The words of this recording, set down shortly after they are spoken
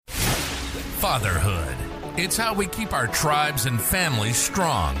Fatherhood. It's how we keep our tribes and families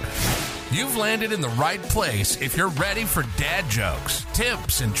strong. You've landed in the right place if you're ready for dad jokes,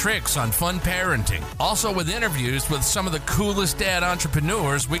 tips, and tricks on fun parenting. Also with interviews with some of the coolest dad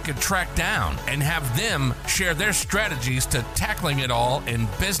entrepreneurs we could track down and have them share their strategies to tackling it all in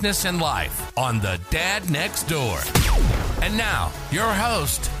business and life on The Dad Next Door. And now, your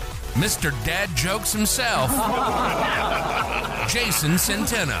host, Mr. Dad Jokes himself, Jason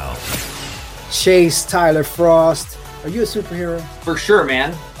Centeno. Chase Tyler Frost. Are you a superhero? For sure,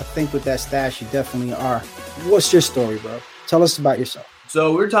 man. I think with that stash, you definitely are. What's your story, bro? Tell us about yourself.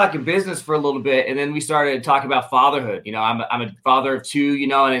 So we were talking business for a little bit, and then we started talking about fatherhood. You know, I'm a father of two, you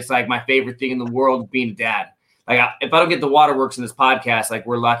know, and it's like my favorite thing in the world being a dad. Like, if I don't get the waterworks in this podcast, like,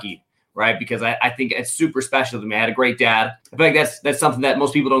 we're lucky, right? Because I think it's super special to me. I had a great dad. I feel like that's something that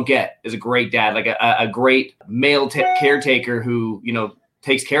most people don't get, is a great dad, like a great male caretaker who, you know,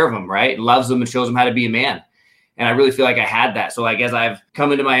 takes care of them, right? And loves them and shows them how to be a man. And I really feel like I had that. So like, as I've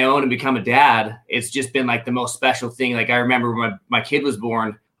come into my own and become a dad, it's just been like the most special thing. Like, I remember when my kid was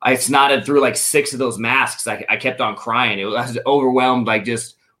born, I snotted through like 6 of those masks. I kept on crying. I was overwhelmed, like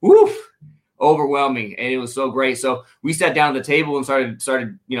just overwhelming. And it was so great. So we sat down at the table and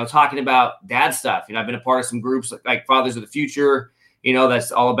started, you know, talking about dad stuff. You know, I've been a part of some groups like Fathers of the Future, you know,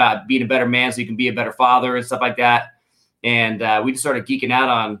 that's all about being a better man so you can be a better father and stuff like that. And we just started geeking out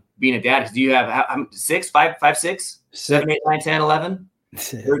on being a dad. Because do you have 6, 5, 6, 7, 8, 9, 10, 11,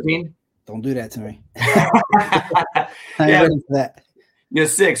 13? Don't do that to me. I ain't ready for that. You're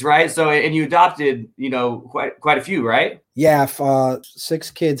 6, right? So, and you adopted, you know, quite a few, right? Yeah,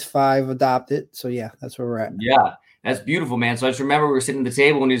 6 kids, 5 adopted. So yeah, that's where we're at. Yeah, that's beautiful, man. So I just remember we were sitting at the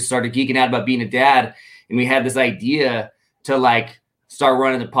table and we just started geeking out about being a dad, and we had this idea to like start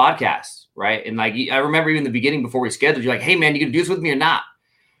running the podcast. Right. And like, I remember even in the beginning before we scheduled, you're like, hey man, you gonna do this with me or not?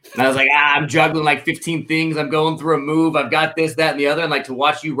 And I was like, I'm juggling like 15 things. I'm going through a move. I've got this, that, and the other. And like, to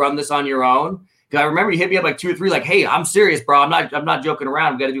watch you run this on your own. Cause I remember you hit me up like 2 or 3, like, hey, I'm serious, bro. I'm not joking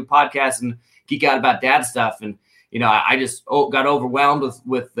around. We got to do podcasts and geek out about dad stuff. And, you know, I just got overwhelmed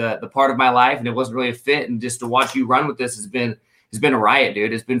with the part of my life, and it wasn't really a fit. And just to watch you run with this has been a riot,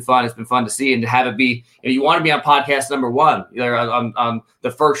 dude. It's been fun. It's been fun to see, and to have it be, you know, you want to be on podcast number 1, on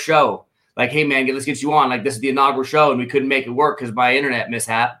the first show. Like, hey, man, let's get you on. Like, this is the inaugural show, and we couldn't make it work because by internet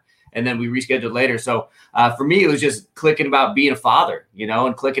mishap, and then we rescheduled later. So for me, it was just clicking about being a father, you know,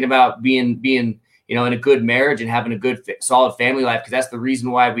 and clicking about being, you know, in a good marriage and having a good, solid family life, because that's the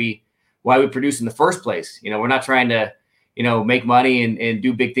reason why we produce in the first place. You know, we're not trying to, you know, make money and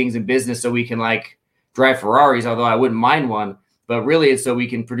do big things in business so we can like drive Ferraris, although I wouldn't mind one. But really, it's so we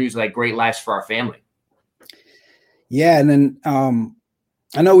can produce like great lives for our family. Yeah, and then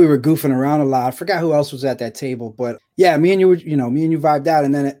I know we were goofing around a lot. I forgot who else was at that table, but yeah, me and you vibed out.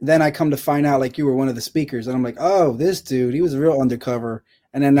 And then I come to find out like you were one of the speakers, and I'm like, oh, this dude, he was real undercover.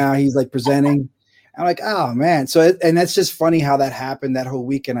 And then now he's like presenting. I'm like, oh man. So, and that's just funny how that happened that whole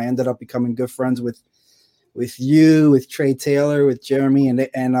weekend. I ended up becoming good friends with you, with Trey Taylor, with Jeremy,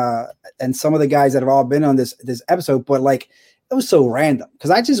 and some of the guys that have all been on this episode. But like, it was so random because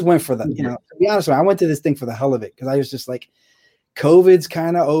I just went for you know, to be honest with you, I went to this thing for the hell of it because I was just like, COVID's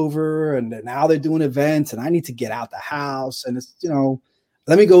kind of over, and now they're doing events, and I need to get out the house. And it's, you know,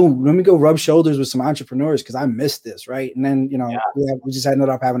 let me go rub shoulders with some entrepreneurs because I missed this, right? And then, you know, we just ended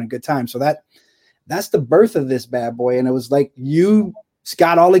up having a good time. So that's the birth of this bad boy. And it was like you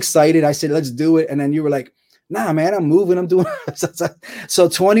got all excited. I said, let's do it. And then you were like, nah, man, I'm moving. I'm doing so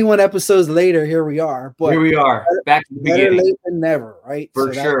 21 episodes later, here we are. But here we are, back to the better beginning. late than never, right?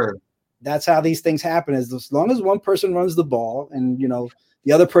 For sure. That's how these things happen, is as long as one person runs the ball and, you know,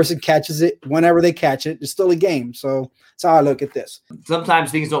 the other person catches it whenever they catch it, it's still a game. So that's how I look at this.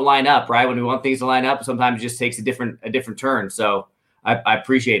 Sometimes things don't line up, right? When we want things to line up, sometimes it just takes a different turn. So I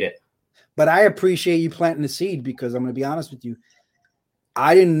appreciate it. But I appreciate you planting the seed, because I'm going to be honest with you.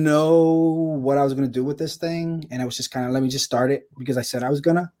 I didn't know what I was going to do with this thing. And I was just kind of, let me just start it because I said I was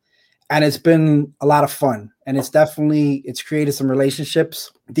going to. And it's been a lot of fun. And it's created some relationships,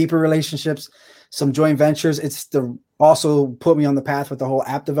 deeper relationships, some joint ventures. Also put me on the path with the whole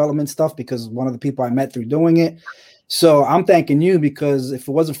app development stuff, because one of the people I met through doing it. So I'm thanking you, because if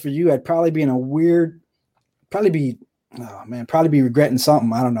it wasn't for you, I'd probably be probably be regretting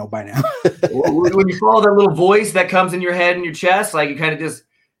something. I don't know by now. When you follow that little voice that comes in your head and your chest, like, you kind of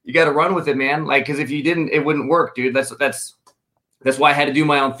you got to run with it, man. Like, because if you didn't, it wouldn't work, dude. That's why I had to do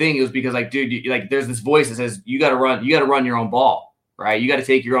my own thing. It was because, like, dude, there's this voice that says you got to run your own ball, right? You got to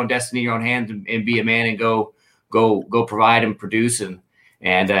take your own destiny in your own hands and be a man and go provide and produce, and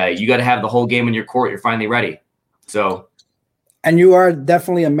you got to have the whole game in your court. You're finally ready. So And you are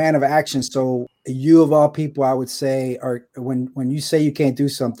definitely a man of action. So you of all people, I would say, are when you say you can't do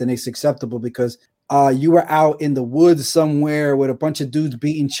something, it's acceptable because you were out in the woods somewhere with a bunch of dudes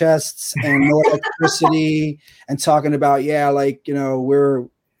beating chests and no electricity and talking about, like, you know, we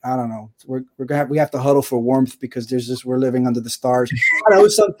have to huddle for warmth because we're living under the stars.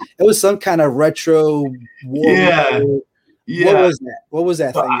 It was some kind of retro war. Yeah. What was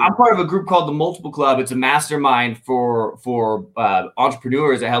that So thing? I'm part of a group called the Multiple Club. It's a mastermind for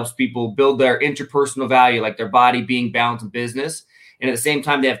entrepreneurs that helps people build their interpersonal value, like their body, being, balance, and business. And at the same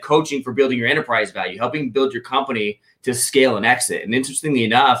time, they have coaching for building your enterprise value, helping build your company to scale and exit. And interestingly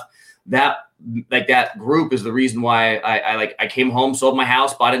enough, that group is the reason why I came home, sold my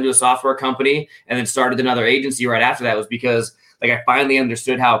house, bought into a software company, and then started another agency right after that. Was because I finally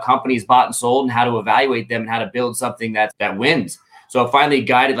understood how a company is bought and sold and how to evaluate them and how to build something that wins. So finally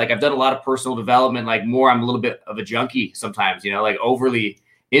guided, I've done a lot of personal development, I'm a little bit of a junkie sometimes, overly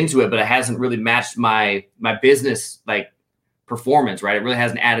into it, but it hasn't really matched my business, performance, right? It really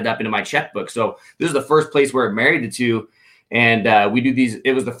hasn't added up into my checkbook. So this is the first place where I married the two. And we do these,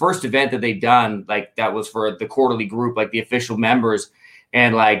 it was the first event that they've done, that was for the quarterly group, the official members.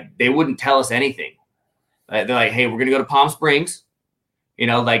 And they wouldn't tell us anything. They're like, hey, we're going to go to Palm Springs,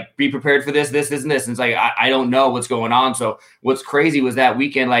 be prepared for this, and this. And it's I don't know what's going on. So what's crazy was that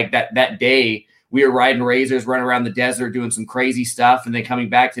weekend, that day, we were riding razors, running around the desert, doing some crazy stuff. And then coming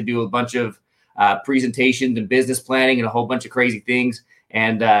back to do a bunch of presentations and business planning and a whole bunch of crazy things.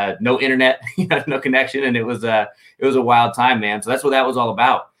 And no internet, no connection. And it was a wild time, man. So that's what that was all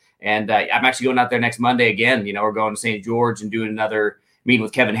about. And I'm actually going out there next Monday again. We're going to St. George and doing another meeting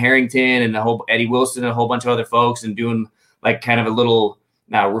with Kevin Harrington and Eddie Wilson and a whole bunch of other folks and doing kind of a little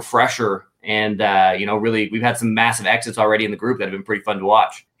refresher. And, really, we've had some massive exits already in the group that have been pretty fun to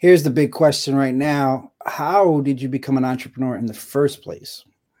watch. Here's the big question right now. How did you become an entrepreneur in the first place?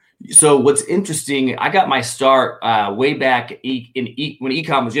 So what's interesting, I got my start way back when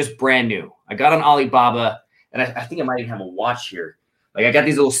e-com was just brand new. I got on Alibaba, and I think I might even have a watch here. I got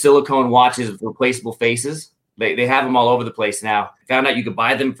these little silicone watches with replaceable faces. They have them all over the place now. I found out you could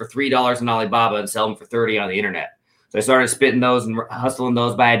buy them for $3 on Alibaba and sell them for $30 on the internet. So I started spitting those and hustling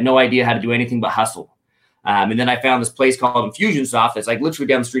those, but I had no idea how to do anything but hustle. And then I found this place called Infusionsoft that's literally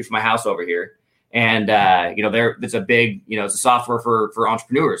down the street from my house over here. And, it's a big, it's a software for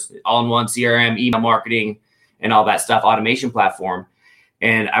entrepreneurs, all-in-one CRM, email marketing, and all that stuff, automation platform.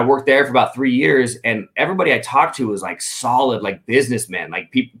 And I worked there for about 3 years, and everybody I talked to was solid, businessmen,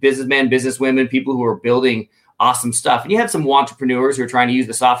 businessmen, businesswomen, people who are building awesome stuff. And you had some entrepreneurs who were trying to use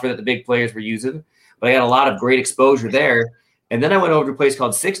the software that the big players were using, but I got a lot of great exposure there. And then I went over to a place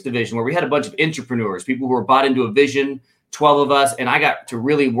called Sixth Division, where we had a bunch of entrepreneurs, people who were bought into a vision, 12 of us. And I got to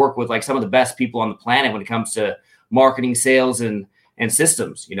really work with some of the best people on the planet when it comes to marketing, sales, and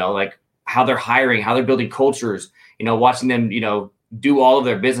systems, how they're hiring, how they're building cultures, watching them, do all of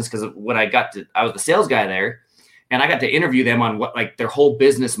their business. Cause when I was the sales guy there, and I got to interview them on what their whole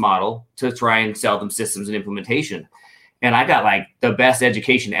business model to try and sell them systems and implementation. And I got the best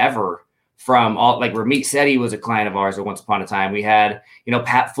education ever from all Ramit Sethi was a client of ours at once upon a time. We had,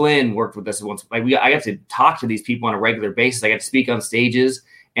 Pat Flynn worked with us once. I got to talk to these people on a regular basis. I got to speak on stages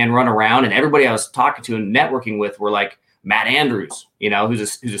and run around, and everybody I was talking to and networking with were Matt Andrews,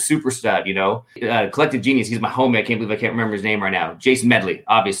 who's a super stud, Collective Genius. He's my homie. I can't believe I can't remember his name right now. Jason Medley,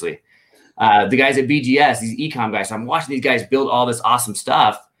 obviously. The guys at BGS, these e-com guys. So I'm watching these guys build all this awesome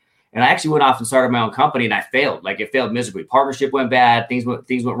stuff. And I actually went off and started my own company, and I failed. It failed miserably. Partnership went bad. Things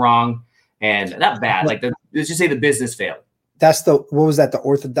went wrong. And not bad. Let's just say the business failed. What was that? The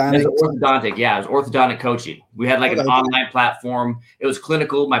orthodontic? Orthodontic. Yeah. It was orthodontic coaching. We had an online platform. It was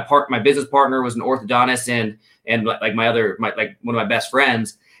clinical. My business partner was an orthodontist and one of my best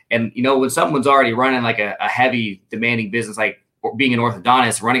friends. And, when someone's already running a heavy demanding business, being an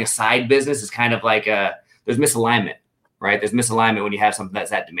orthodontist, running a side business is kind of there's misalignment, right? There's misalignment when you have something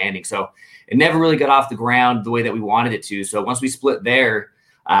that's that demanding. So it never really got off the ground the way that we wanted it to. So once we split there,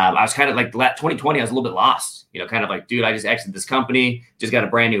 I was kind of 2020, I was a little bit lost, dude, I just exited this company, just got a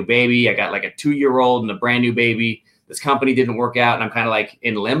brand new baby. I got a 2-year-old and a brand new baby. This company didn't work out, and I'm kind of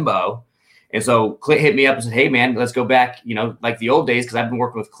in limbo. And so Clint hit me up and said, hey man, let's go back, the old days. Cause I've been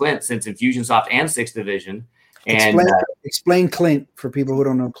working with Clint since Infusionsoft and Sixth Division. And explain Clint for people who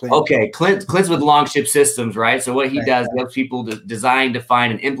don't know Clint. Okay. Clint's with Longship Systems, right? So what he does, he helps people to design,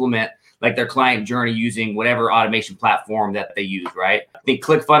 define, and implement their client journey using whatever automation platform that they use, right? I think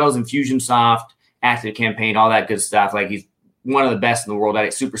ClickFunnels, Infusionsoft, ActiveCampaign, all that good stuff. He's one of the best in the world at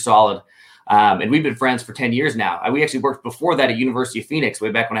it, super solid. And we've been friends for 10 years now. We actually worked before that at University of Phoenix,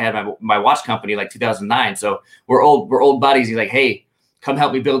 way back when I had my watch company, like 2009. So we're old buddies. He's like, hey, come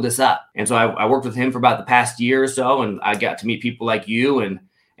help me build this up. And so I worked with him for about the past year or so. And I got to meet people like you and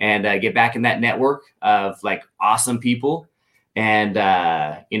get back in that network of like awesome people. And,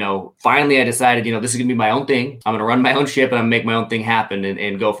 finally I decided, this is gonna be my own thing. I'm going to run my own ship and I'm gonna make my own thing happen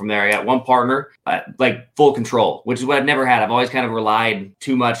and go from there. I got one partner, like full control, which is what I've never had. I've always kind of relied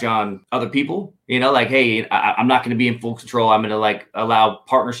too much on other people, like, hey, I'm not going to be in full control. I'm going to like allow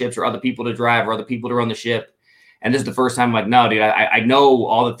partnerships or other people to drive or other people to run the ship. And this is the first time I'm like, no, dude, I know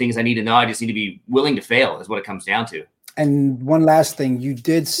all the things I need to know. I just need to be willing to fail is what it comes down to. And one last thing, you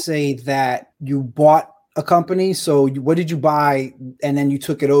did say that you bought a company. So what did you buy? And then you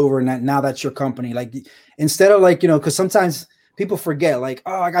took it over and now that's your company. Like instead of like, because sometimes people forget like,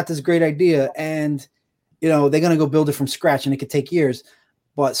 oh, I got this great idea and, they're going to go build it from scratch and it could take years.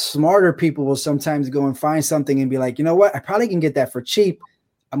 But smarter people will sometimes go and find something and be like, you know what? I probably can get that for cheap.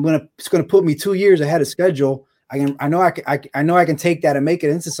 It's going to put me 2 years ahead of schedule. I know I can take that and make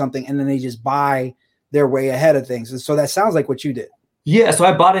it into something, and then they just buy their way ahead of things. And so that sounds like what you did. Yeah. So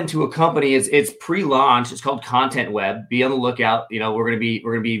I bought into a company. It's pre-launch. It's called Content Web. Be on the lookout. We're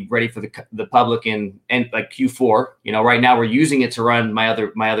gonna be ready for the public in like Q4. Right now we're using it to run my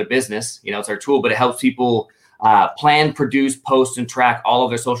other business. It's our tool, but it helps people plan, produce, post, and track all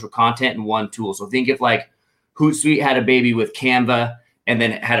of their social content in one tool. So think of like Hootsuite had a baby with Canva, and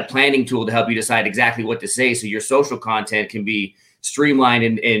then had a planning tool to help you decide exactly what to say. So your social content can be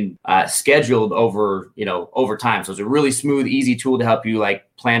streamlined and scheduled over time. So it's a really smooth, easy tool to help you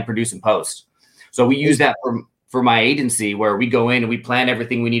like plan, produce, and post. So we use that for my agency where we go in and we plan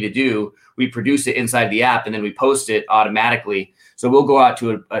everything we need to do. We produce it inside the app and then we post it automatically. So we'll go out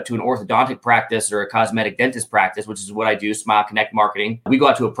to an orthodontic practice or a cosmetic dentist practice, which is what I do, Smile Connect Marketing. We go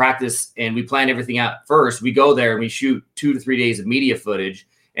out to a practice and we plan everything out first. We go there and we shoot 2 to 3 days of media footage,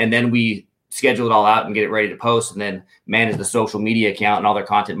 and then we schedule it all out and get it ready to post, and then manage the social media account and all their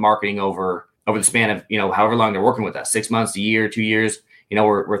content marketing over the span of, however long they're working with us, 6 months, a year, 2 years.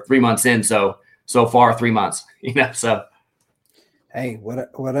 We're 3 months in. So far 3 months, so. Hey,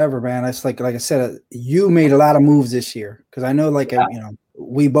 whatever, man. It's like I said, you made a lot of moves this year because I know,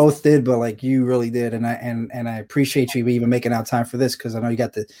 we both did, but like you really did, and I appreciate you even making out time for this because I know you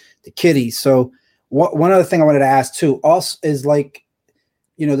got the kiddies. So one other thing I wanted to ask too, also is like,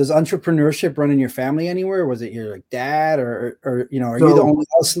 does entrepreneurship run in your family anywhere? Was it your like dad or are you the only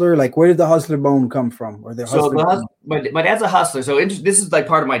hustler? Like, where did the hustler bone come from? Or my dad's a hustler. So this is like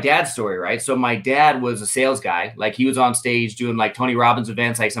part of my dad's story, right? So my dad was a sales guy. Like he was on stage doing like Tony Robbins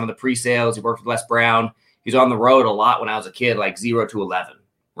events, like some of the pre-sales. He worked with Les Brown. He's on the road a lot when I was a kid, like 0 to 11,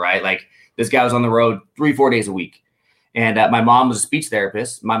 right? Like this guy was on the road 3-4 days a week. And my mom was a speech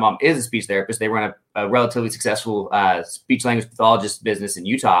therapist. My mom is a speech therapist. They run a relatively successful speech language pathologist business in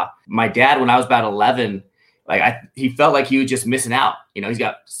Utah. My dad, when I was about 11, he felt like he was just missing out. He's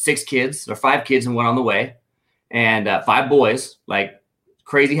got 5 kids and one on the way, and 5 boys, like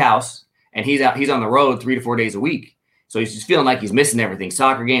crazy house. And he's on the road 3 to 4 days a week. So he's just feeling like he's missing everything: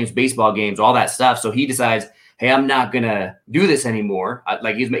 soccer games, baseball games, all that stuff. So he decides, hey, I'm not gonna do this anymore.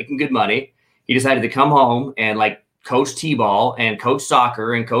 He's making good money. He decided to come home and like coach t-ball and coach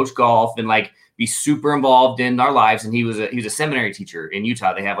soccer and coach golf and like be super involved in our lives. And he was a seminary teacher in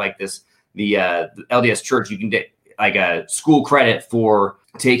Utah. They have like the LDS church. You can get like a school credit for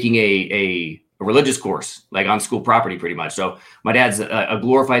taking a religious course, like on school property pretty much. So my dad's a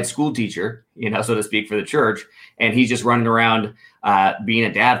glorified school teacher, so to speak, for the church. And he's just running around being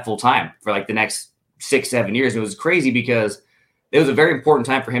a dad full time for like the next 6-7 years. It was crazy because it was a very important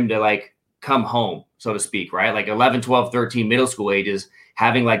time for him to like come home, so to speak, right? Like 11, 12, 13 middle school ages,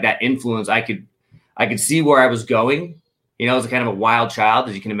 having like that influence. I could see where I was going, as a kind of a wild child,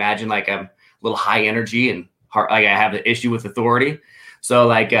 as you can imagine. Like I'm a little high energy and like I have an issue with authority. So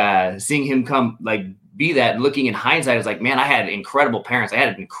like seeing him come, like be that, and looking in hindsight, it's like, man, I had incredible parents. I had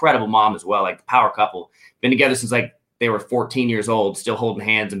an incredible mom as well, like the power couple. Been together since like they were 14 years old, still holding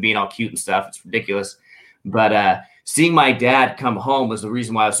hands and being all cute and stuff. It's ridiculous. But seeing my dad come home was the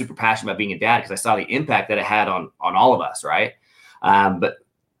reason why I was super passionate about being a dad, because I saw the impact that it had on all of us, right? But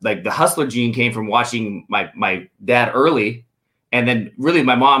like the hustler gene came from watching my dad early, and then really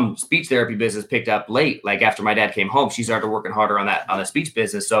my mom's speech therapy business picked up late. Like after my dad came home, she started working harder on the speech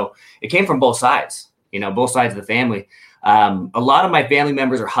business. So it came from both sides, both sides of the family. A lot of my family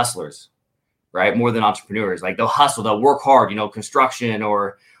members are hustlers, right? More than entrepreneurs. Like they'll hustle, they'll work hard, construction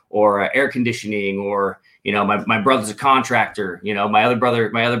or air conditioning, or my brother's a contractor. My other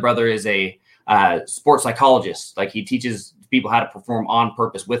brother is a sports psychologist. Like he teaches people how to perform on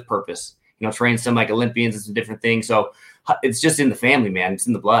purpose, with purpose. train some like Olympians and some different things. So it's just in the family, man. It's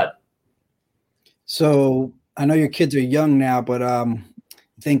in the blood. So I know your kids are young now, but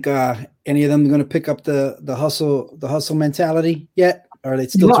think any of them going to pick up the hustle mentality yet? Or are they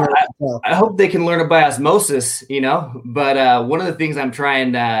still trying to tell? I hope they can learn it by osmosis, but one of the things I'm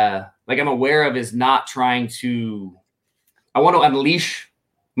trying I'm aware of is not trying to, I want to unleash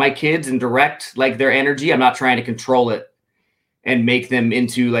my kids and direct like their energy. I'm not trying to control it and make them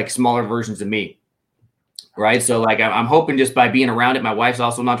into like smaller versions of me. Right. So like, I'm hoping just by being around it, my wife's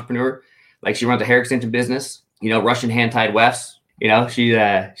also an entrepreneur. Like she runs a hair extension business, Russian hand-tied wefts,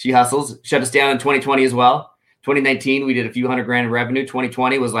 she hustles, shut us down in 2020 as well. 2019, we did a few $100,000 in revenue.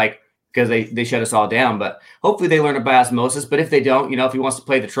 2020 was like, because they shut us all down, but hopefully they learn it by osmosis. But if they don't, if he wants to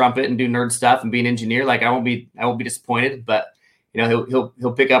play the trumpet and do nerd stuff and be an engineer, like I won't be disappointed, but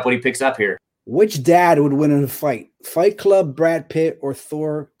he'll pick up what he picks up here. Which dad would win in a fight? Fight Club, Brad Pitt, or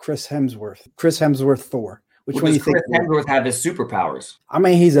Thor, Chris Hemsworth? Chris Hemsworth, Thor. Which one do you think? Chris Hemsworth have his superpowers? I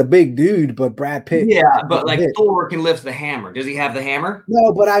mean, he's a big dude, but Brad Pitt. Yeah, but like Thor can lift the hammer. Does he have the hammer?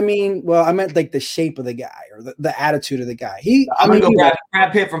 No, but I meant like the shape of the guy or the attitude of the guy. I'm gonna go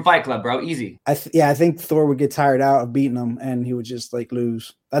Brad Pitt from Fight Club, bro. Easy. I think Thor would get tired out of beating him, and he would just like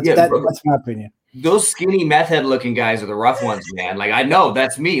lose. That's my opinion. Those skinny meth head looking guys are the rough ones, man. Like I know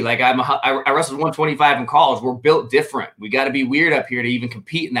that's me. Like I wrestled 125 in college. We're built different. We got to be weird up here to even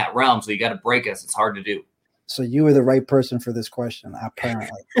compete in that realm. So you got to break us. It's hard to do. So you were the right person for this question,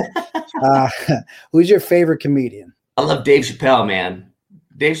 apparently. Who's your favorite comedian? I love Dave Chappelle, man.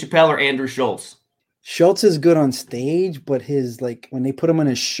 Dave Chappelle or Andrew Schultz. Schultz is good on stage, but his like when they put him in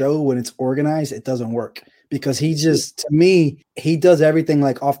a show when it's organized, it doesn't work because he just, to me, he does everything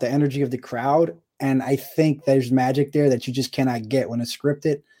like off the energy of the crowd. And I think there's magic there that you just cannot get when it's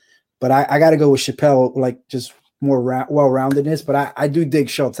scripted. But I got to go with Chappelle, like just more well-roundedness. But I do dig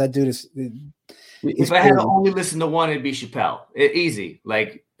Schultz. I do this. If I had to only listen to one, it'd be Chappelle. Easy.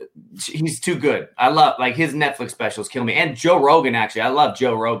 Like he's too good. I love like his Netflix specials kill me. And Joe Rogan, actually. I love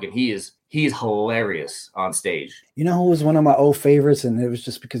Joe Rogan. He's hilarious on stage. You know who was one of my old favorites? And it was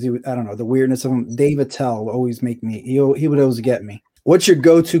just because I don't know, the weirdness of him. Dave Attell will always make me, he would always get me. What's your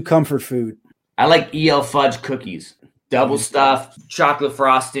go-to comfort food? I like EL fudge cookies. Double stuffed, chocolate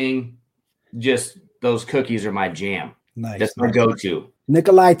frosting. Just those cookies are my jam. Nice. That's my go-to.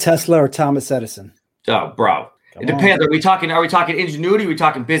 Nikolai Tesla or Thomas Edison? Oh, bro. It depends. Are we talking ingenuity? Or are we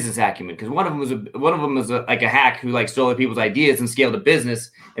talking business acumen? Because one of them was like a hack who like stole other people's ideas and scaled a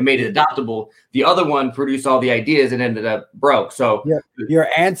business and made it adoptable. The other one produced all the ideas and ended up broke. So your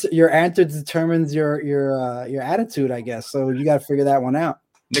answer determines your attitude, I guess. So you got to figure that one out.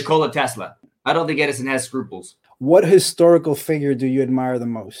 Nikola Tesla. I don't think Edison has scruples. What historical figure do you admire the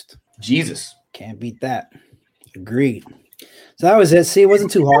most? Jesus. Can't beat that. Agreed. So that was it. See, it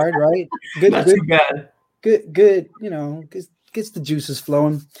wasn't too hard, right? Good, Not too bad. Good. Gets the juices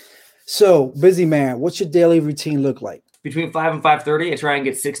flowing. So, busy man, what's your daily routine look like? Between 5 and 5:30, I try and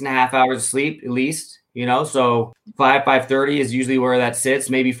get 6.5 hours of sleep at least. So 5:30 is usually where that sits.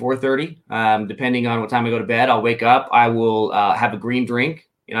 Maybe 4:30, depending on what time I go to bed. I'll wake up. I will have a green drink.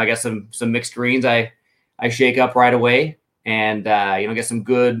 I got some mixed greens. I shake up right away, and get some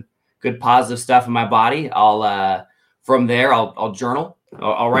good positive stuff in my body. From there, I'll journal.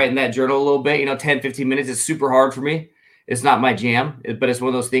 I'll write in that journal a little bit, 10, 15 minutes. It's super hard for me. It's not my jam, but it's one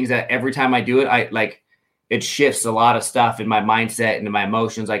of those things that every time I do it, it shifts a lot of stuff in my mindset and in my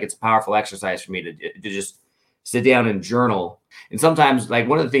emotions. Like it's a powerful exercise for me to just sit down and journal. And sometimes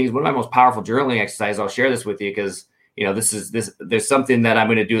one of my most powerful journaling exercises, I'll share this with you because, there's something that I'm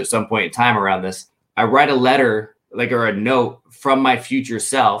going to do at some point in time around this. I write a letter or a note from my future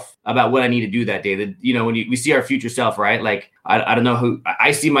self about what I need to do that day. That, when we see our future self, right? I don't know who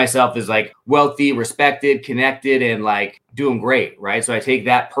I see myself as wealthy, respected, connected, and doing great. Right. So I take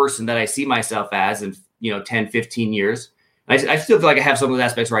that person that I see myself as in, 10, 15 years. I still feel like I have some of those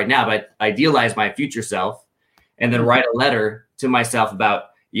aspects right now, but I idealize my future self and then write a letter to myself about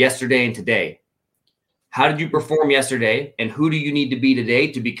yesterday and today. How did you perform yesterday? And who do you need to be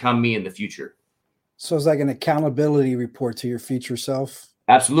today to become me in the future? So it's like an accountability report to your future self.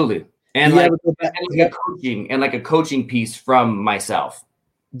 Absolutely. And a coaching piece from myself.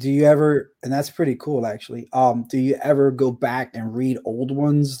 Do you ever, and that's pretty cool actually. Do you ever go back and read old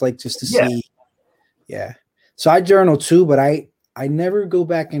ones just to see? Yeah. So I journal too, but I never go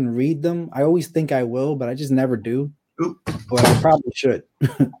back and read them. I always think I will, but I just never do. Oop. But I probably should.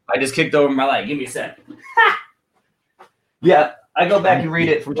 I just kicked over my leg. Give me a sec. Yeah, I go back and read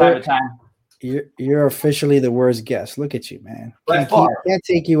it from time to time. You're officially the worst guest. Look at you, man. By far. Can't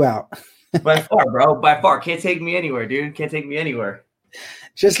take you out. By far, bro. By far. Can't take me anywhere, dude. Can't take me anywhere.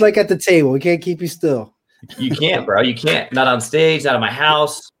 Just like at the table, we can't keep you still. You can't, bro. You can't. Not on stage, not in my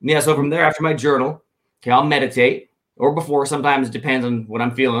house. Yeah. So from there, after my journal, okay, I'll meditate, or before. Sometimes it depends on what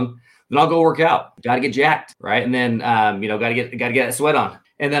I'm feeling. Then I'll go work out. Got to get jacked, right? And then got to get that sweat on.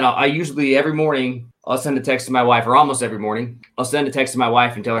 And then I usually every morning I'll send a text to my wife, or almost every morning I'll send a text to my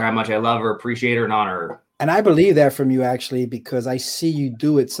wife and tell her how much I love her, appreciate her, and honor her. And I believe that from you, actually, because I see you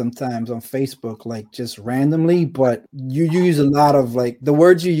do it sometimes on Facebook, like just randomly, but you use a lot of like the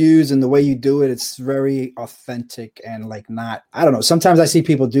words you use and the way you do it. It's very authentic and like not, I don't know. Sometimes I see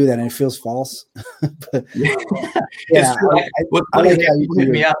people do that and it feels false. But, yeah, what's funny is people hit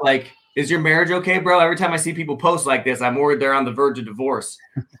me up like, is your marriage okay, bro? Every time I see people post like this, I'm worried they're on the verge of divorce.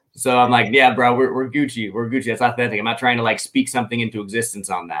 So I'm like, yeah, bro, we're Gucci. We're Gucci. That's authentic. I'm not trying to like speak something into existence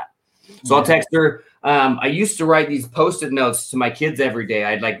on that. So I'll text her. I used to write these Post-it notes to my kids every day.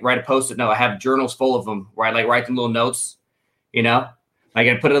 I'd like write a Post-it note. I have journals full of them where I like write them little notes, like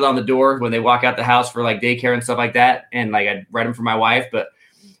I put it on the door when they walk out the house for like daycare and stuff like that. And like I'd write them for my wife, but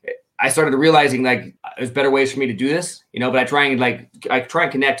I started realizing like there's better ways for me to do this, but I try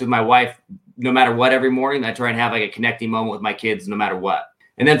and connect with my wife no matter what every morning. I try and have like a connecting moment with my kids no matter what.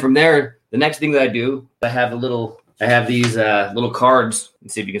 And then from there, the next thing that I do, I have these little cards.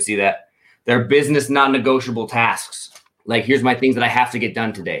 Let's see if you can see that. They're business non-negotiable tasks. Like, here's my things that I have to get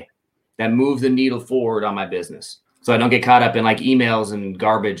done today that move the needle forward on my business. So I don't get caught up in like emails and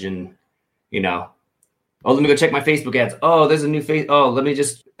garbage and, oh, let me go check my Facebook ads. Oh, there's a new face. Oh, let me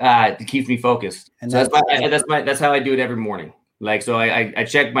just, it keeps me focused. And so that's how I do it every morning. Like, so I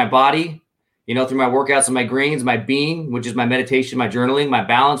check my body, through my workouts and my greens, my being, which is my meditation, my journaling, my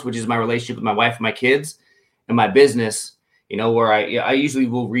balance, which is my relationship with my wife and my kids, and my business, where I usually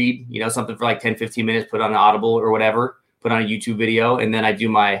will read, something for like 10, 15 minutes, put on an Audible or whatever, put on a YouTube video, and then I do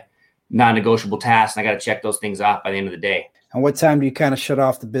my non-negotiable tasks. And I got to check those things off by the end of the day. And what time do you kind of shut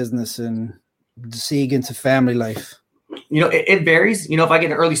off the business and seek into family life? It varies. If I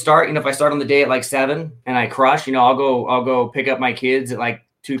get an early start, if I start on the day at like 7 and I crush, I'll go pick up my kids at like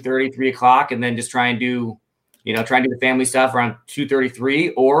 2:30, 3 o'clock, and then just try and do the family stuff around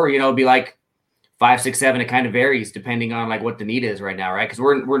 2:33, or, be like 5, 6, 7. It kind of varies depending on like what the need is right now. Right. Cause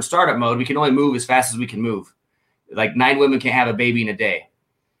we're in startup mode. We can only move as fast as we can move. Like 9 women can't have a baby in a day.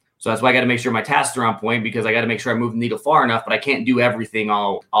 So that's why I got to make sure my tasks are on point, because I got to make sure I move the needle far enough, but I can't do everything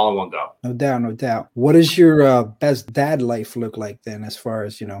all in one go. No doubt. What does your best dad life look like then, as far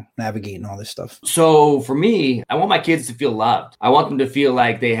as, navigating all this stuff? So for me, I want my kids to feel loved. I want them to feel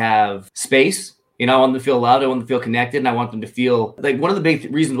like they have space. I want them to feel loved. I want them to feel connected. And I want them to feel like, one of the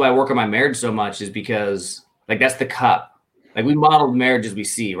big reasons why I work on my marriage so much is because like that's the cup. Like, we model the marriages we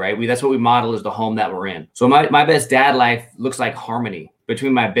see, right? That's what we model is the home that we're in. So my best dad life looks like harmony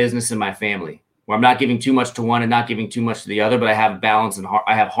between my business and my family, where I'm not giving too much to one and not giving too much to the other, but I have balance and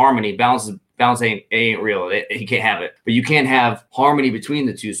I have harmony. Balance ain't real. You can't have it, but you can have harmony between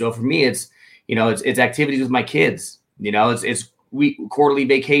the two. So for me, it's activities with my kids. It's quarterly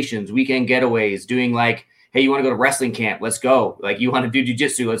vacations, weekend getaways, doing like, hey, you want to go to wrestling camp? Let's go. Like, you want to do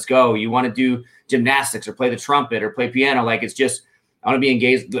jiu-jitsu? Let's go. You want to do gymnastics or play the trumpet or play piano? Like, it's just, I want to be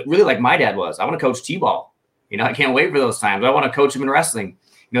engaged, really like my dad was. I want to coach T-ball. I can't wait for those times. I want to coach him in wrestling.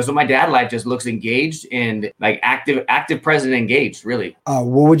 So my dad life just looks engaged and like active, present, engaged, really.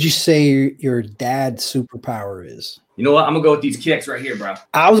 What would you say your dad's superpower is? You know what? I'm going to go with these kicks right here, bro.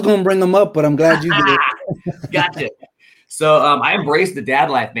 I was going to bring them up, but I'm glad you did. Gotcha. So I embrace the dad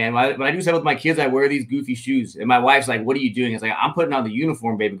life, man. When I do stuff with my kids, I wear these goofy shoes. And my wife's like, what are you doing? It's like, I'm putting on the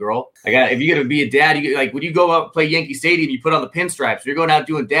uniform, baby girl. If you're going to be a dad, when you go out and play Yankee Stadium, you put on the pinstripes. You're going out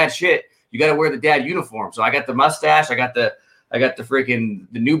doing dad shit. You got to wear the dad uniform. So I got the mustache. I got the freaking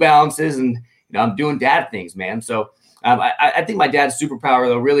the New Balances, and I'm doing dad things, man. So I think my dad's superpower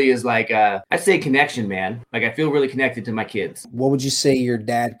though really is like I'd say connection, man. Like, I feel really connected to my kids. What would you say your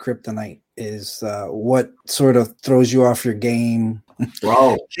dad kryptonite is? What sort of throws you off your game?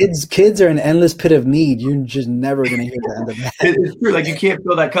 Bro, kids are an endless pit of need. You're just never gonna hear the end of that. It's true. Like, you can't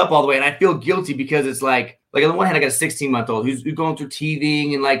fill that cup all the way, and I feel guilty because it's like on the one hand, I got a 16-month-old who's going through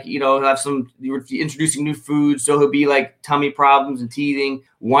teething and like, you're introducing new food. So he'll be like tummy problems and teething.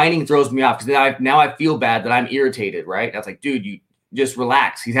 Whining throws me off because now I feel bad that I'm irritated, right? That's like, dude, you just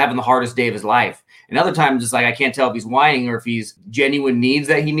relax. He's having the hardest day of his life. And other times it's like, I can't tell if he's whining or if he's genuine needs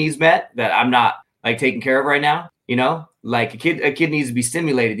that he needs met that I'm not like taking care of right now. Like a kid needs to be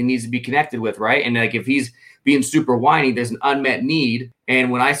stimulated. He needs to be connected with, right? And like, if he's being super whiny, there's an unmet need. And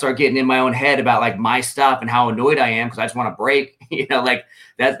when I start getting in my own head about like my stuff and how annoyed I am because I just want to break, like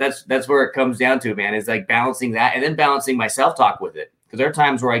that's where it comes down to, man, is like balancing that and then balancing my self-talk with it. Because there are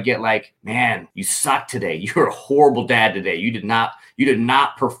times where I get like, man, you suck today. You're a horrible dad today. You did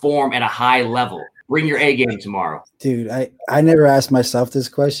not perform at a high level. Bring your A game tomorrow. Dude, I never asked myself this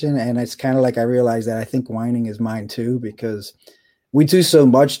question, and it's kind of like I realized that I think whining is mine too, because we do so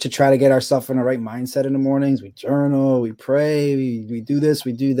much to try to get ourselves in the right mindset in the mornings. We journal, we pray, we do this,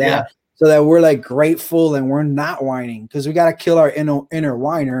 we do that. Yeah. So that we're like grateful and we're not whining, because we got to kill our inner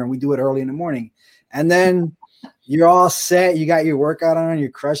whiner, and we do it early in the morning. And then you're all set. You got your workout on, you're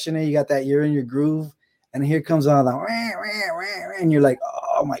crushing it. You got that, you're in your groove. And here comes all the, and you're like,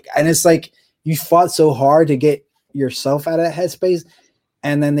 oh my God. And it's like, you fought so hard to get yourself out of that headspace,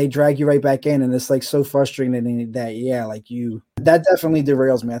 and then they drag you right back in. And it's like so frustrating that, yeah, like that definitely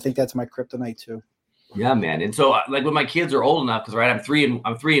derails me. I think that's my kryptonite too. Yeah, man. And so like when my kids are old enough, because right, I'm 3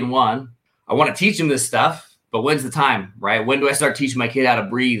 and 1, I want to teach them this stuff, but when's the time, right? When do I start teaching my kid how to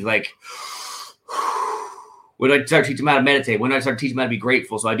breathe? Like, when do I start teaching them how to meditate? When do I start teaching them how to be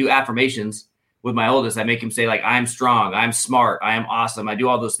grateful? So I do affirmations with my oldest. I make him say like, I'm strong, I'm smart, I am awesome. I do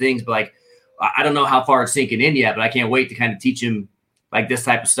all those things, but like, I don't know how far it's sinking in yet, but I can't wait to kind of teach him like this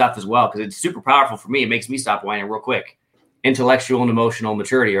type of stuff as well, because it's super powerful for me. It makes me stop whining real quick. Intellectual and emotional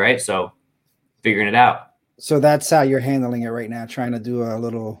maturity, right? So figuring it out. So that's how you're handling it right now, trying to do a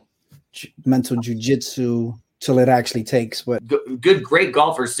little mental jujitsu till it actually takes. But great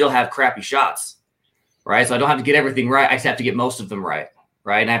golfers still have crappy shots, right? So I don't have to get everything right. I just have to get most of them right?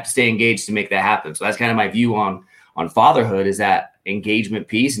 And I have to stay engaged to make that happen. So that's kind of my view on fatherhood, is that engagement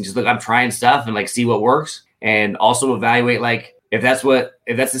piece, and just look, I'm trying stuff and like see what works, and also evaluate like if that's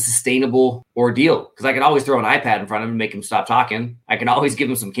a sustainable ordeal. Because I can always throw an iPad in front of him and make him stop talking. I can always give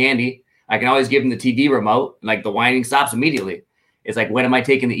him some candy. I can always give him the TV remote, and like the whining stops immediately. It's like, when am I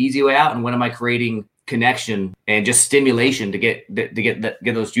taking the easy way out, and when am I creating connection and just stimulation to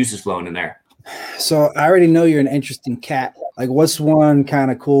get those juices flowing in there? So I already know you're an interesting cat. Like, what's one kind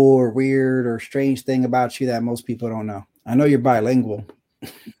of cool or weird or strange thing about you that most people don't know? I know you're bilingual.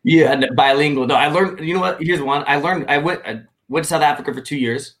 Yeah, bilingual. No, I learned, you know what? Here's one. I went to South Africa for 2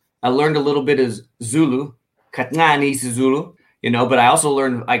 years. I learned a little bit of Zulu, Katngani Zulu, but I also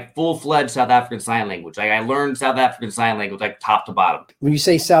learned like full-fledged South African Sign Language. Like, I learned South African Sign Language like top to bottom. When you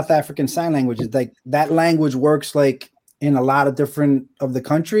say South African Sign Language, is like that language works like in a lot of different of the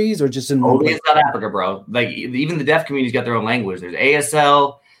countries, or just in only in South Africa, bro? Like, even the deaf community's got their own language. There's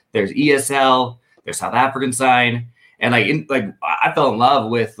ASL, there's ESL, there's South African Sign. And I fell in love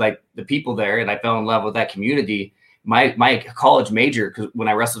with like the people there, and I fell in love with that community. My college major, because when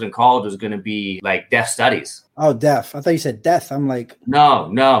I wrestled in college, was going to be like deaf studies. Oh, deaf. I thought you said death. I'm like,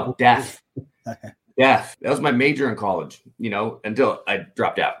 no, deaf. Okay. Deaf. That was my major in college, until I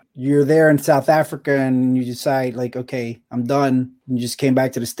dropped out. You're there in South Africa, and you decide like, okay, I'm done. And you just came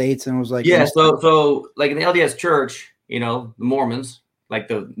back to the States and was like, yeah. So like in the LDS church, the Mormons, like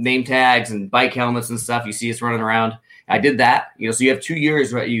the name tags and bike helmets and stuff, you see us running around. I did that, so you have 2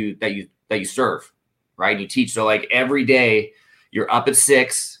 years that you serve, right? You teach. So like every day you're up at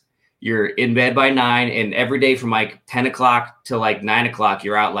 6, you're in bed by 9, and every day from like 10 o'clock to like 9 o'clock,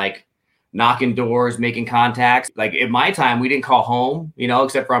 you're out like knocking doors, making contacts. Like in my time, we didn't call home,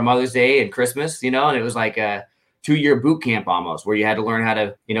 except for on Mother's Day and Christmas, and it was like a 2-year boot camp almost, where you had to learn how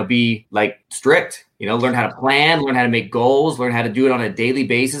to, be like strict, learn how to plan, learn how to make goals, learn how to do it on a daily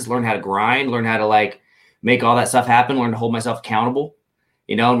basis, learn how to grind, learn how to like make all that stuff happen, learn to hold myself accountable,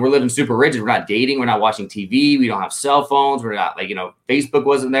 and we're living super rigid. We're not dating. We're not watching TV. We don't have cell phones. We're not like, Facebook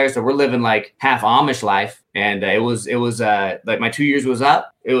wasn't there. So we're living like half Amish life. And it was like my 2 years was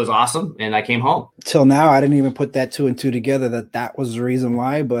up. It was awesome. And I came home. Till now, I didn't even put that 2 and 2 together, that was the reason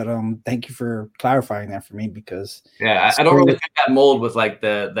why. But thank you for clarifying that for me, because yeah, I don't really fit that mold with like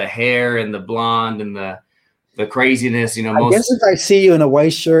the hair and the blonde and the craziness, I guess if I see you in a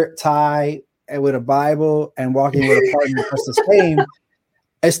white shirt, tie, and with a Bible and walking with a partner across the same,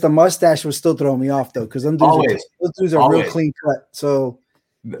 it's the mustache would still throw me off though, because those dudes are real clean cut. So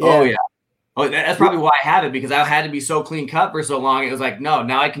yeah. Oh, that's probably why I have it, because I had to be so clean cut for so long. It was like, no,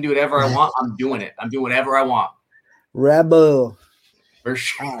 now I can do whatever I want. I'm doing it. I'm doing whatever I want. Rebel. For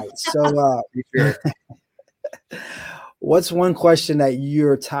sure. All right, so for sure. What's one question that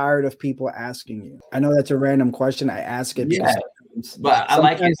you're tired of people asking you? I know that's a random question. I ask it because but I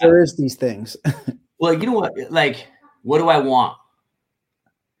like it. There is these things. Well, you know what? Like, what do I want?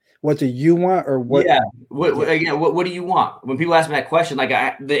 What do you want, or what? Yeah. What do you want? When people ask me that question,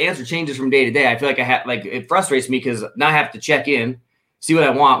 like the answer changes from day to day. I feel like it frustrates me, because now I have to check in, see what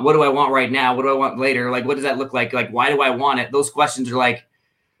I want. What do I want right now? What do I want later? Like, what does that look like? Like, why do I want it? Those questions are like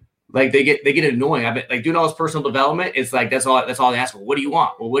they get annoying. I bet like doing all this personal development. It's like, that's all they ask for. What do you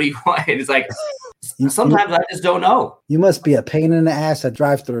want? Well, what do you want? And it's like, Sometimes I just don't know. You must be a pain in the ass at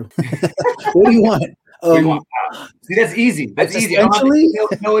drive-through. What do you want? See, that's easy. That's easy.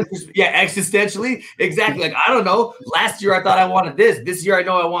 Yeah, existentially. Exactly. Like, I don't know. Last year I thought I wanted this. This year I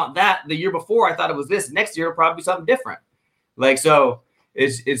know I want that. The year before I thought it was this. Next year it'll probably be something different. Like, so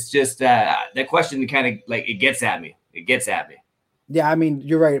it's just that question kind of like it gets at me. It gets at me. Yeah, I mean,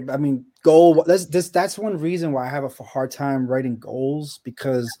 you're right. I mean, that's one reason why I have a hard time writing goals,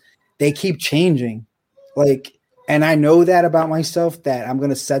 because they keep changing. Like, and I know that about myself, that I'm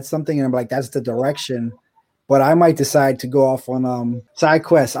going to set something and I'm like, that's the direction. But I might decide to go off on side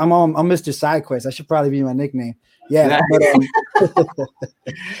quests. I'm Mr. Side Quest. That should probably be my nickname. Yeah. But,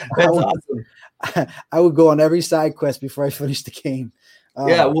 that's awesome. I would go on every side quest before I finish the game.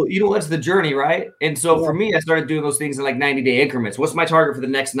 Yeah, well, you know what's the journey, right? And so for me, I started doing those things in like 90-day increments. What's my target for the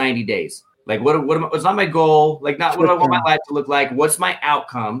next 90 days? Like, what's not my goal? Like, not what do I want my life to look like? What's my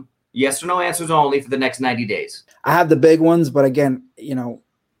outcome? Yes or no answers only for the next 90 days. I have the big ones, but again,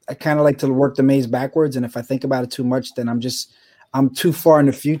 I kind of like to work the maze backwards. And if I think about it too much, then I'm too far in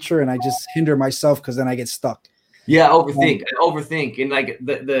the future and I just hinder myself, because then I get stuck. Yeah, overthink. And like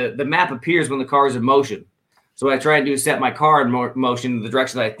the map appears when the car is in motion. So what I try to do is set my car in motion in the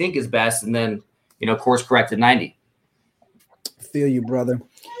direction that I think is best, and then, course correct at 90. Feel you, brother.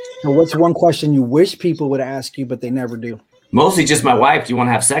 So what's one question you wish people would ask you, but they never do? Mostly just my wife. Do you want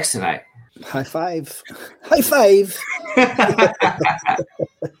to have sex tonight? High five. High five.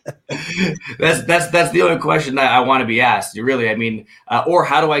 That's the only question that I want to be asked. Really, I mean, or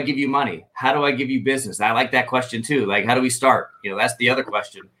how do I give you money? How do I give you business? I like that question too. Like, how do we start? That's the other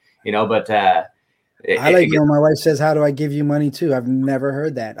question. But I like when my wife says, "How do I give you money too?" I've never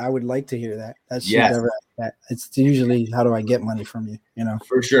heard that. I would like to hear that. Never that. It's usually, "How do I get money from you?"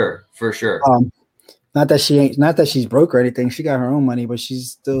 For sure. Not that she's broke or anything. She got her own money, but she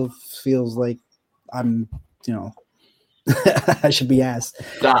still feels like I'm, I should be asked.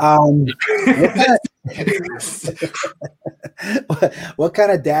 What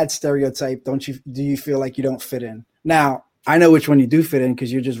kind of dad stereotype do you feel like you don't fit in? Now, I know which one you do fit in,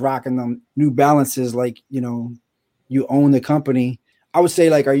 because you're just rocking them New Balances, like, you own the company. I would say,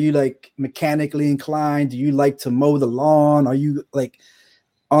 like, are you like mechanically inclined? Do you like to mow the lawn? Are you like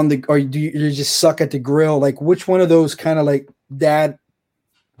or do you just suck at the grill? Like, which one of those kind of like dad,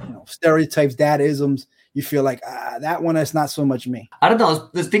 stereotypes, dad-isms, you feel like, that one is not so much me? I don't know.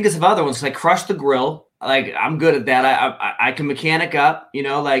 Let's think of some other ones. Like, crush the grill. Like, I'm good at that. I can mechanic up,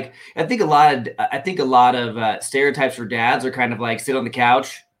 like, I think a lot of stereotypes for dads are kind of like sit on the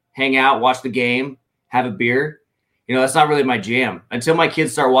couch, hang out, watch the game, have a beer. That's not really my jam. Until my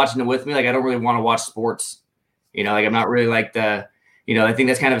kids start watching it with me, like, I don't really want to watch sports. Like, I'm not really like I think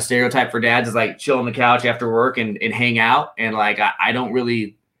that's kind of a stereotype for dads, is like chill on the couch after work and hang out. And like, I don't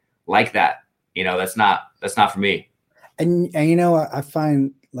really like that. That's not for me. And I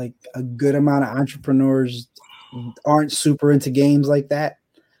find like a good amount of entrepreneurs aren't super into games like that.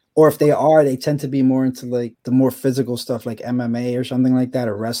 Or if they are, they tend to be more into like the more physical stuff, like MMA or something like that,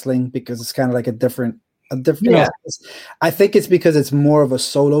 or wrestling, because it's kind of like a different. Yeah. I think it's because it's more of a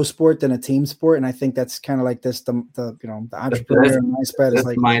solo sport than a team sport, and I think that's kind of like this. The entrepreneur mindset is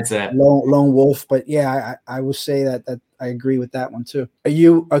like mindset, lone wolf. But yeah, I will say that I agree with that one too. Are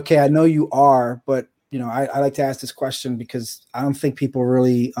you okay? I know you are, but I like to ask this question because I don't think people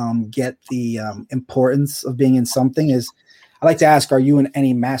really get the importance of being in something. I like to ask, are you in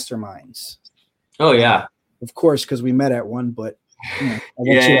any masterminds? Oh yeah, of course, because we met at one. But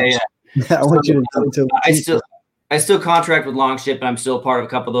yeah. I want you to go into. I still contract with Longship, and I'm still part of a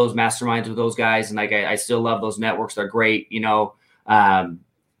couple of those masterminds with those guys. And like, I still love those networks. They're great. I'm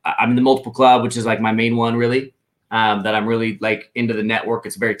in the Multiple Club, which is like my main one, really. That I'm really like into the network.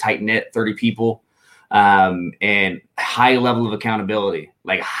 It's very tight knit, 30 people, and high level of accountability.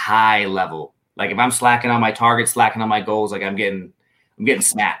 Like high level. Like if I'm slacking on my targets, slacking on my goals, like I'm getting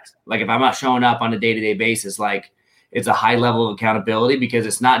smacked. Like if I'm not showing up on a day-to-day basis, like. It's a high level of accountability, because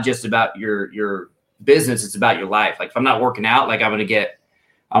it's not just about your business. It's about your life. Like if I'm not working out, like I'm going to get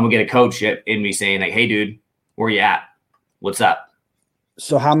a coach in me saying like, "Hey dude, where you at? What's up?"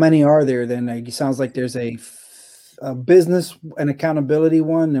 So how many are there then? Like, it sounds like there's a business and accountability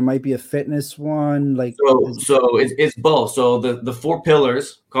one. There might be a fitness one. Like, so it's both. So the 4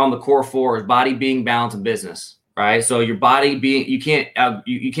 pillars, call them the core 4, is body, being, balance, and business. Right. So your body being, you can't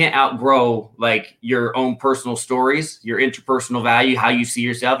outgrow like your own personal stories, your interpersonal value, how you see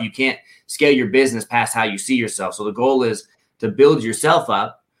yourself. You can't scale your business past how you see yourself. So the goal is to build yourself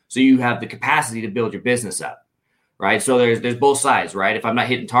up so you have the capacity to build your business up. right? So there's both sides, right? If I'm not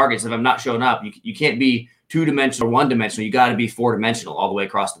hitting targets, if I'm not showing up, you can't be 2-dimensional or 1-dimensional. You got to be 4-dimensional all the way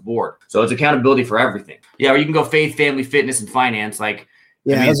across the board. So it's accountability for everything. Yeah, or you can go faith, family, fitness, and finance. Like,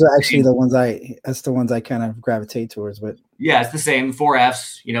 yeah, I mean, those are actually that's the ones I kind of gravitate towards. But yeah, it's the same. 4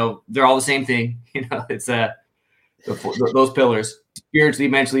 F's. You know, they're all the same thing. You know, it's those pillars: spiritually,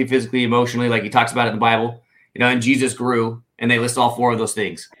 mentally, physically, emotionally. Like he talks about it in the Bible. You know, and Jesus grew, and they list all 4 of those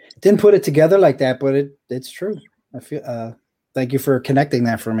things. Didn't put it together like that, but it's true. I feel. Thank you for connecting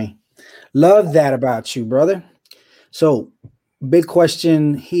that for me. Love that about you, brother. So, big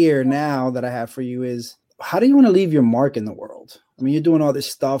question here now that I have for you is, how do you want to leave your mark in the world? I mean, you're doing all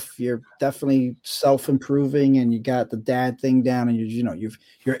this stuff. You're definitely self-improving, and you got the dad thing down, and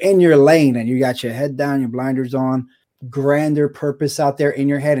you're in your lane, and you got your head down, your blinders on, grander purpose out there in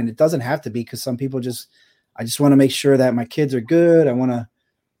your head. And it doesn't have to be, because some people I just want to make sure that my kids are good. I want to,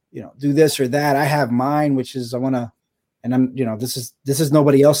 do this or that. I have mine, which is I want to. And I'm, this is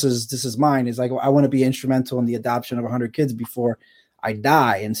nobody else's. This is mine. It's like, I want to be instrumental in the adoption of 100 kids before I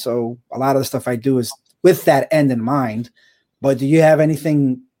die. And so a lot of the stuff I do is with that end in mind. But do you have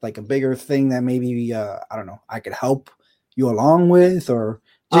anything, like a bigger thing that maybe, I don't know, I could help you along with, or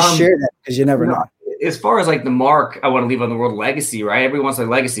just share that, because you never know. As far as like the mark I want to leave on the world, legacy, right? Everyone wants a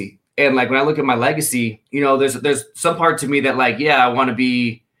legacy. And like when I look at my legacy, there's some part to me that like, yeah, I want to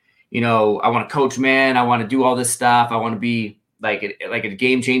be, I want to coach men. I want to do all this stuff. I want to be like a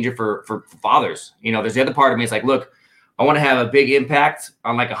game changer for fathers. There's the other part of me. It's like, look, I want to have a big impact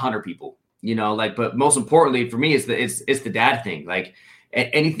on like 100 people, but most importantly for me is it's the dad thing. Like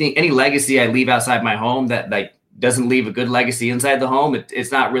any legacy I leave outside my home that like doesn't leave a good legacy inside the home,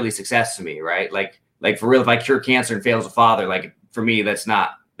 it's not really success to me. Right. Like for real, if I cure cancer and fail as a father, like for me, that's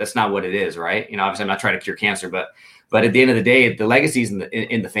not what it is. Right. Obviously I'm not trying to cure cancer, but at the end of the day, the legacy is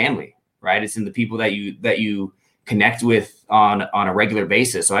in the family, right? It's in the people that you connect with on a regular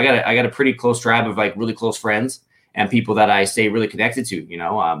basis. So I got a pretty close tribe of like really close friends and people that I stay really connected to,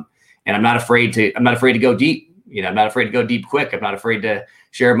 and I'm not afraid to go deep. I'm not afraid to go deep quick. I'm not afraid to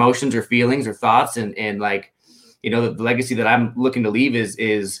share emotions or feelings or thoughts. And like, the legacy that I'm looking to leave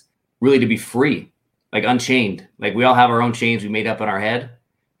is really to be free, like unchained. Like we all have our own chains we made up in our head.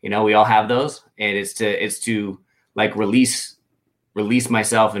 We all have those, and it's to like release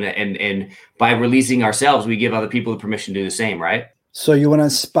myself, and by releasing ourselves, we give other people the permission to do the same, right? So you want to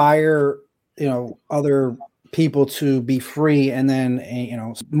inspire, other people to be free, and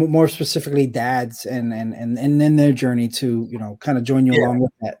then more specifically dads, and in their journey to kind of join you along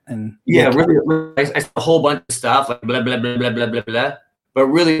with that. And really, I said a whole bunch of stuff like blah blah blah blah blah blah blah. But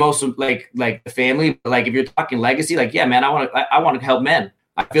really, most of like the family, like if you're talking legacy, like yeah, man, I want to help men.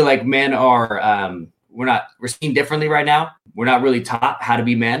 I feel like men are we're seen differently right now. We're not really taught how to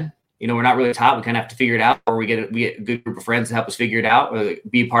be men. We're not really taught. We kind of have to figure it out, or we get a good group of friends to help us figure it out, or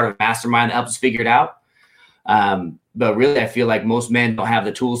be part of a mastermind that helps us figure it out. But really, I feel like most men don't have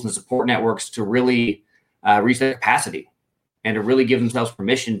the tools and the support networks to really reach their capacity and to really give themselves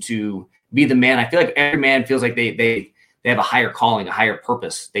permission to be the man. I feel like every man feels like they have a higher calling, a higher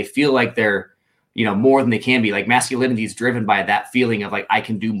purpose. They feel like they're, more than they can be. Like masculinity is driven by that feeling of like, I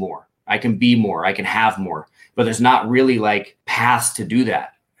can do more. I can be more, I can have more, but there's not really like paths to do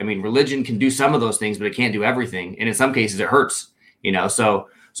that. I mean, religion can do some of those things, but it can't do everything. And in some cases it hurts, so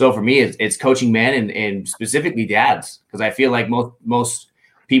for me, it's coaching men and specifically dads. Cause I feel like most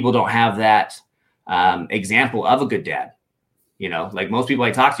people don't have that example of a good dad, like most people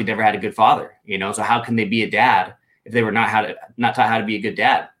I talk to never had a good father, so how can they be a dad if they were not taught how to be a good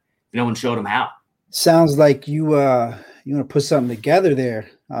dad? No one showed them how. Sounds like you want to put something together there.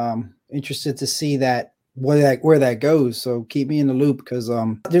 Interested to see where that goes. So keep me in the loop, because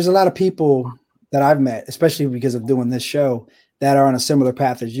there's a lot of people that I've met, especially because of doing this show, that are on a similar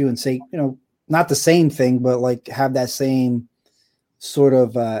path as you, and say, not the same thing, but like have that same sort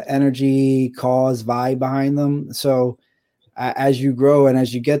of energy, cause, vibe behind them. So as you grow and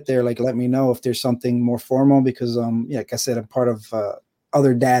as you get there, like let me know if there's something more formal, because like I said, I'm part of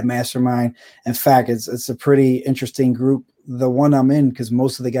other dad mastermind. In fact, it's a pretty interesting group, the one I'm in, because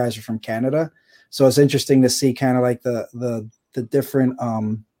most of the guys are from Canada. So it's interesting to see kind of like the different,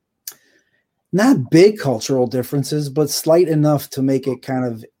 not big cultural differences, but slight enough to make it kind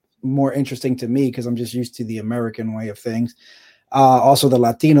of more interesting to me, because I'm just used to the American way of things. Also the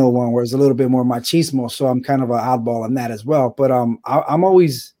Latino one, where it's a little bit more machismo. So I'm kind of an oddball in that as well. But I'm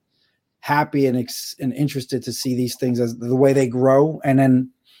always happy and interested to see these things as the way they grow. And then,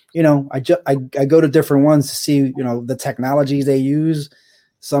 I go to different ones to see, the technologies they use.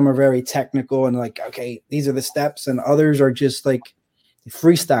 Some are very technical and like, okay, these are the steps, and others are just like,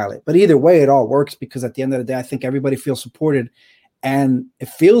 freestyle it. But either way, it all works because at the end of the day, I think everybody feels supported, and it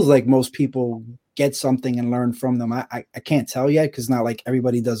feels like most people get something and learn from them. I can't tell yet because not like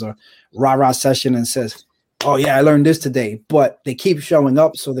everybody does a rah-rah session and says, oh yeah, I learned this today, but they keep showing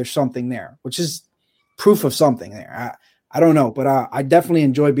up. So there's something there, which is proof of something there. I don't know, but I definitely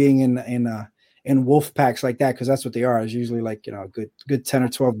enjoy being in wolf packs like that because that's what they are. It's usually like, a good 10 or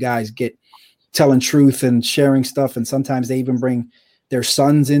 12 guys telling truth and sharing stuff. And sometimes they even bring their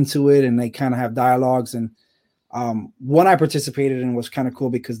sons into it and they kind of have dialogues. And one I participated in was kind of cool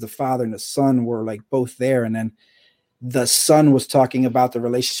because the father and the son were like both there. And then the son was talking about the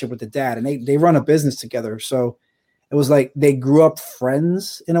relationship with the dad, and they run a business together. So it was like they grew up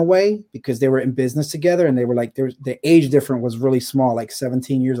friends in a way because they were in business together, and they were like, the age difference was really small, like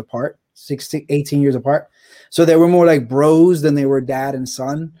 17 years apart, 16, 18 years apart. So they were more like bros than they were dad and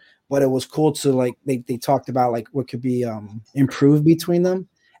son. But it was cool to like, they talked about like what could be improved between them.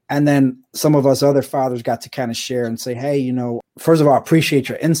 And then some of us other fathers got to kind of share and say, hey, first of all, appreciate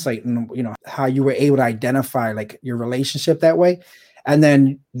your insight and, how you were able to identify like your relationship that way. And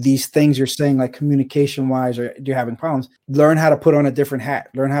then these things you're saying, like communication wise, or you're having problems, learn how to put on a different hat,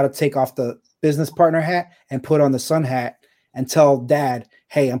 learn how to take off the business partner hat and put on the son hat and tell dad,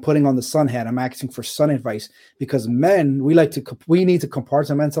 hey, I'm putting on the son hat. I'm asking for son advice because men, we need to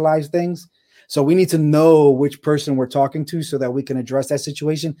compartmentalize things. So we need to know which person we're talking to so that we can address that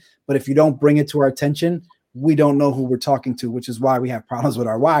situation. But if you don't bring it to our attention, we don't know who we're talking to, which is why we have problems with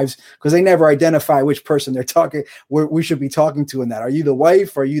our wives because they never identify which person they're talking, we should be talking to in that. Are you the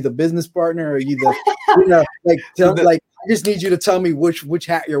wife? Are you the business partner? Are you the, I just need you to tell me which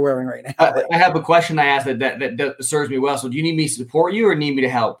hat you're wearing right now. I have a question I asked that serves me well. So do you need me to support you or need me to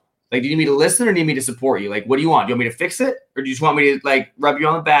help? Like, do you need me to listen or need me to support you? Like, what do you want? Do you want me to fix it? Or do you just want me to like rub you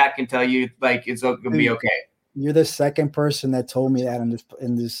on the back and tell you like it's going to be okay? You're the second person that told me that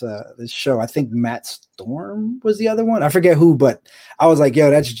in this show. I think Matt Storm was the other one. I forget who, but I was like, yo,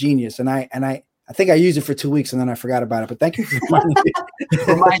 that's genius. And I think I used it for 2 weeks and then I forgot about it. But thank you for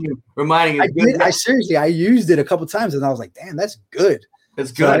reminding me. reminding you. I used it a couple times and I was like, damn, that's good.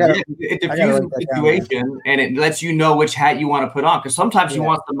 That's good. So it diffuses the situation and it lets you know which hat you want to put on. Because sometimes she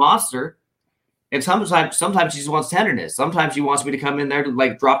wants the monster, and sometimes she just wants tenderness. Sometimes she wants me to come in there to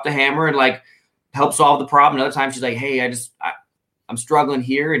like drop the hammer and like help solve the problem. Another time she's like, hey, I'm struggling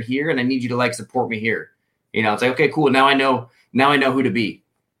here and here, and I need you to like support me here. It's like, okay, cool. Now I know who to be.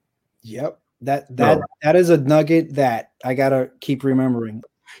 Yep. That is a nugget that I gotta keep remembering.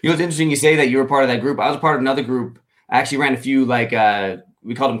 It's interesting you say that you were part of that group. I was part of another group. I actually ran a few like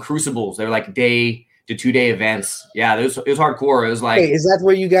we called them crucibles. They were like 1 to 2 day events. Yeah, it was hardcore. It was like, hey, is that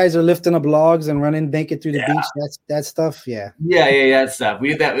where you guys are lifting up logs and running naked through the beach? That's that stuff. Yeah, that stuff. We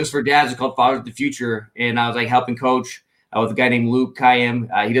did that. It was for dads. It's called Fathers of the Future, and I was like helping coach with a guy named Luke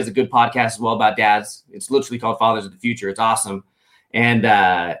Kayem. He does a good podcast as well about dads. It's literally called Fathers of the Future. It's awesome, and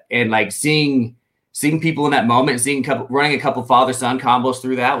like seeing people in that moment, and running a couple father-son combos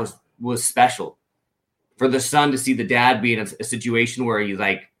through that was special. For the son to see the dad be in a situation where he's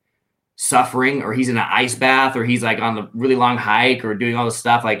like suffering, or he's in an ice bath, or he's like on a really long hike, or doing all this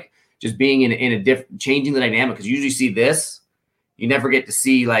stuff, like just being in a different, changing the dynamic. Because you usually see this, you never get to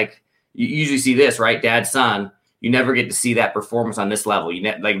see like you usually see this, right? Dad, son. You never get to see that performance on this level.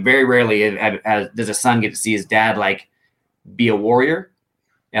 Like very rarely does a son get to see his dad like be a warrior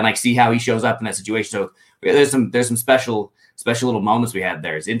and like see how he shows up in that situation. So there's some special little moments we had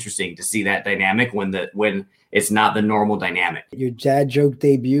there. It's interesting to see that dynamic when it's not the normal dynamic. Your dad joke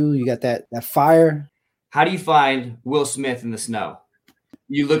debut, you got that fire. How do you find Will Smith in the snow?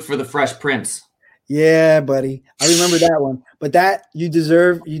 You look for the Fresh Prince. Yeah, buddy. I remember that one. But that you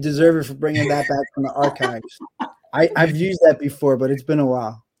deserve it for bringing that back from the archives. I've used that before, but it's been a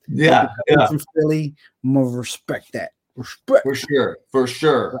while. Yeah. From Philly, I'm gonna respect that. Respect. For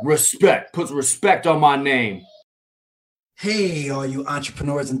sure. Respect. Put respect on my name. Hey, all you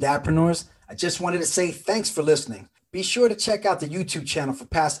entrepreneurs and dadpreneurs. I just wanted to say thanks for listening. Be sure to check out the YouTube channel for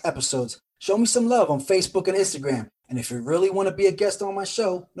past episodes. Show me some love on Facebook and Instagram. And if you really want to be a guest on my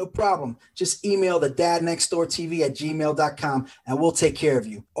show, no problem. Just email the dadnextdoortv@gmail.com and we'll take care of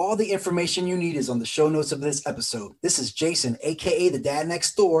you. All the information you need is on the show notes of this episode. This is Jason, aka the Dad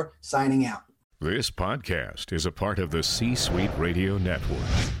Next Door, signing out. This podcast is a part of the C-Suite Radio Network.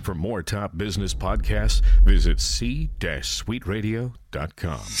 For more top business podcasts, visit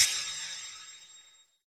c-suiteradio.com.